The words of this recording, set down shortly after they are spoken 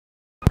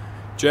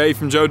Jay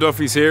from Joe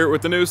Duffy's here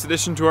with the newest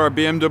addition to our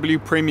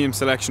BMW Premium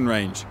Selection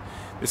range.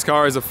 This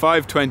car is a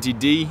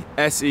 520D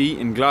SE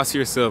in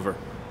Glossier Silver.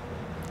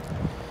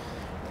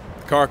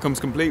 The car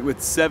comes complete with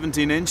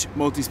 17-inch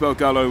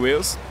multi-spoke alloy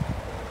wheels.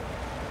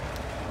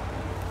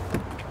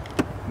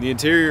 The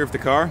interior of the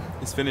car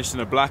is finished in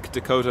a black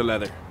Dakota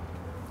leather.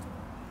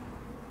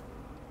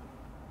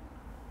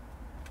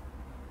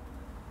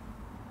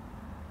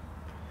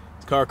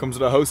 The car comes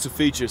with a host of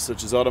features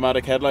such as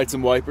automatic headlights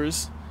and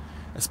wipers,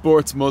 a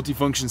sports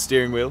multifunction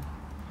steering wheel,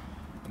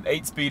 an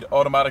 8-speed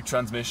automatic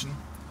transmission,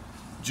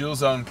 dual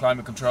zone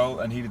climate control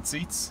and heated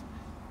seats,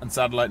 and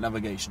satellite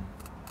navigation.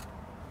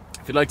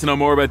 If you'd like to know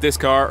more about this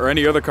car or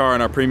any other car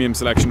in our premium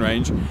selection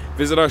range,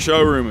 visit our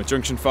showroom at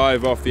Junction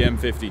 5 off the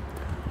M50,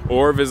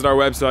 or visit our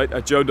website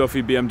at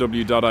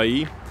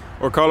joeduffybmw.ie,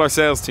 or call our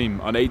sales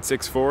team on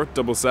 864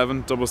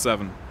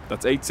 7777.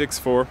 That's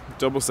 864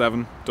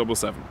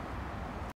 7777.